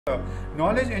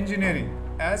Knowledge engineering.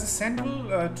 As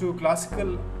central to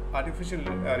classical artificial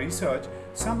research,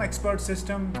 some expert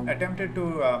systems attempted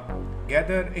to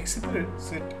gather explicit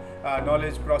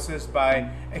knowledge processed by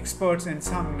experts in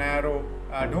some narrow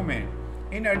domain.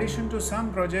 In addition to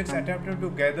some projects attempted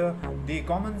to gather the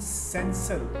common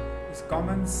senses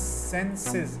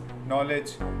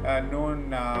knowledge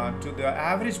known to the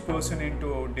average person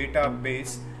into a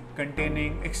database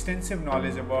containing extensive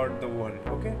knowledge about the world.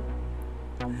 Okay,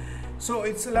 so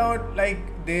it's a lot like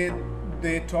they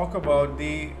talk about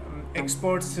the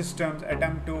expert systems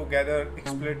attempt to gather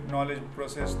explicit knowledge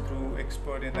process through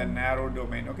expert in the narrow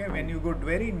domain. Okay, when you go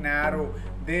very narrow,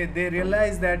 they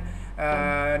realize that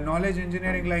knowledge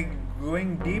engineering, like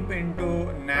going deep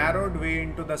into narrowed way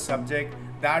into the subject,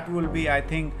 that will be, I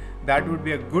think that would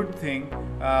be a good thing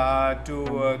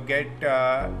to get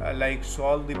like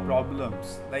solve the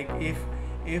problems. Like if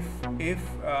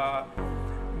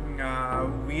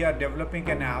we are developing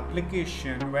an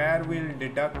application where we'll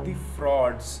deduct the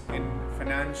frauds in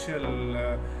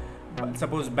financial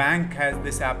suppose bank has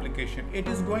this application, it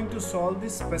is going to solve the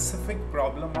specific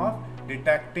problem of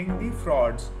detecting the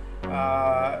frauds,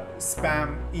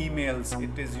 spam emails.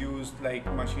 It is used like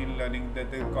machine learning, that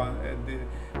the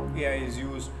AI is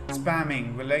used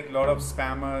spamming, well, like a lot of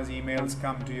spammers emails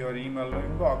come to your email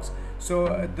inbox.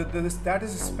 So that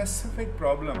is a specific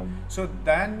problem. So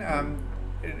then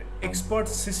expert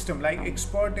system, like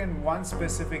expert in one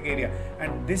specific area,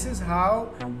 and this is how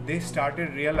they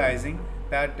started realizing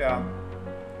that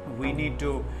we need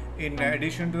to, in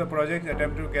addition to the project,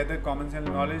 attempt to gather common sense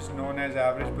knowledge known as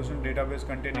average person database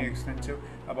containing extensive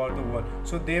about the world.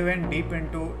 So they went deep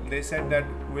into, they said that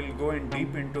we'll go in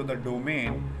deep into the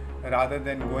domain rather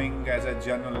than going as a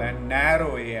general and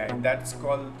narrow AI. That's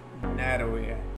called narrow AI.